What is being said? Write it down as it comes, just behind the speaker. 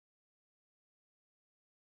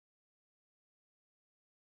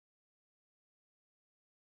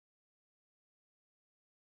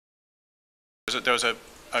There was a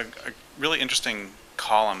really interesting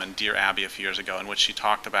column in Dear Abby a few years ago in which she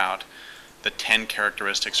talked about the 10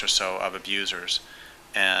 characteristics or so of abusers.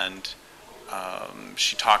 And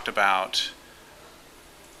she talked about,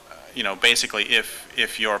 basically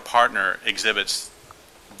if your partner exhibits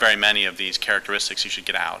very many of these characteristics, you should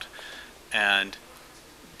get out. And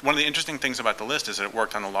one of the interesting things about the list is that it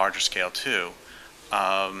worked on a larger scale too.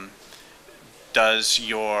 Does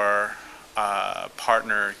your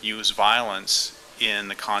partner use violence in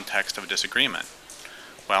the context of a disagreement?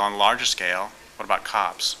 Well, on a larger scale, what about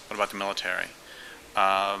cops? What about the military?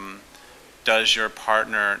 Does your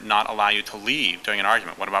partner not allow you to leave during an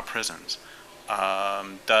argument? What about prisons?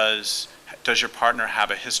 Does your partner have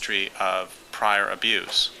a history of prior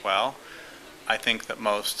abuse? Well, I think that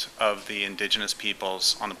most of the indigenous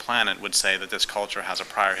peoples on the planet would say that this culture has a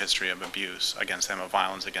prior history of abuse against them, of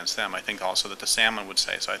violence against them. I think also that the salmon would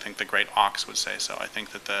say so. I think the great auks would say so. I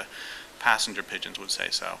think that the passenger pigeons would say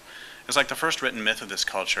so. It's like the first written myth of this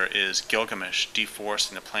culture is Gilgamesh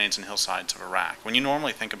deforesting the plains and hillsides of Iraq. When you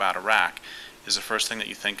normally think about Iraq, is the first thing that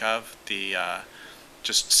you think of the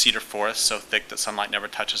just cedar forests so thick that sunlight never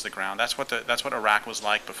touches the ground. That's what Iraq was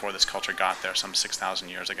like before this culture got there some 6,000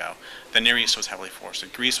 years ago. The Near East was heavily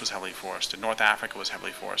forested. Greece was heavily forested. North Africa was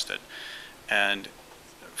heavily forested. And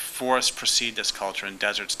forests precede this culture and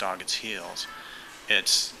deserts dog its heels.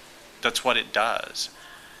 That's what it does.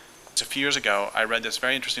 A few years ago, I read this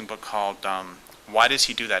very interesting book called Why Does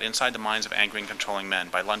He Do That? Inside the Minds of Angry and Controlling Men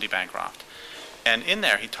by Lundy Bancroft. And in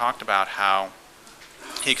there, he talked about how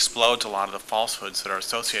he explodes a lot of the falsehoods that are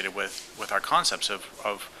associated with our concepts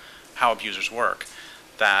of how abusers work.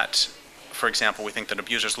 That, for example, we think that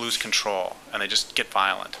abusers lose control and they just get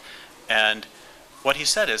violent. And what he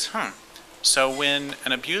said is, so when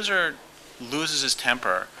an abuser loses his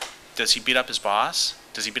temper, does he beat up his boss?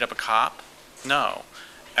 Does he beat up a cop? No.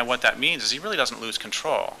 And what that means is he really doesn't lose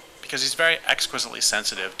control because he's very exquisitely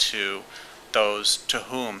sensitive to those to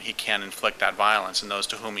whom he can inflict that violence and those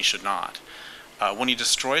to whom he should not. When he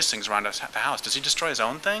destroys things around the house, does he destroy his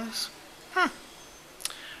own things?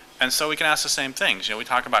 And so we can ask the same things. We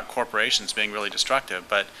talk about corporations being really destructive,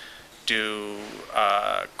 but do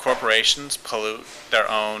corporations pollute their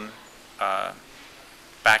own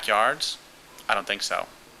backyards? I don't think so.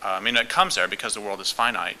 It comes there because the world is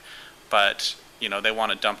finite, but they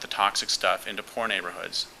want to dump the toxic stuff into poor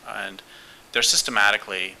neighborhoods, and they're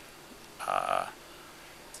systematically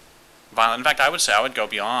violent. In fact, I would say I would go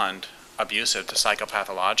beyond abusive to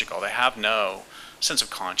psychopathological. They have no sense of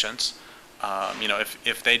conscience.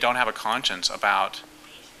 If they don't have a conscience about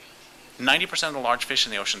 90% of the large fish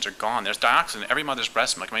in the oceans are gone. There's dioxin in every mother's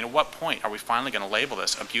breast milk. At what point are we finally going to label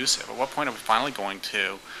this abusive? At what point are we finally going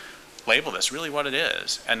to label this really what it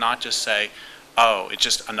is and not just say, oh, it's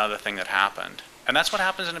just another thing that happened? And that's what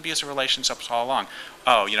happens in abusive relationships all along.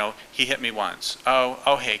 Oh, he hit me once.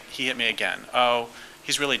 Oh, hey, he hit me again. Oh,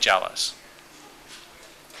 he's really jealous.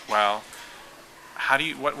 Well,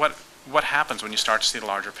 what happens when you start to see the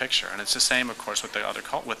larger picture? And it's the same, of course, with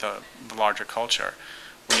the larger culture.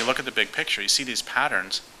 When you look at the big picture, you see these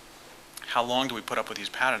patterns. How long do we put up with these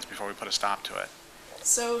patterns before we put a stop to it?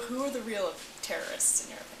 So who are the real terrorists,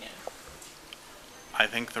 in your opinion? I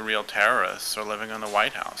think the real terrorists are living in the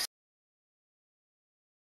White House.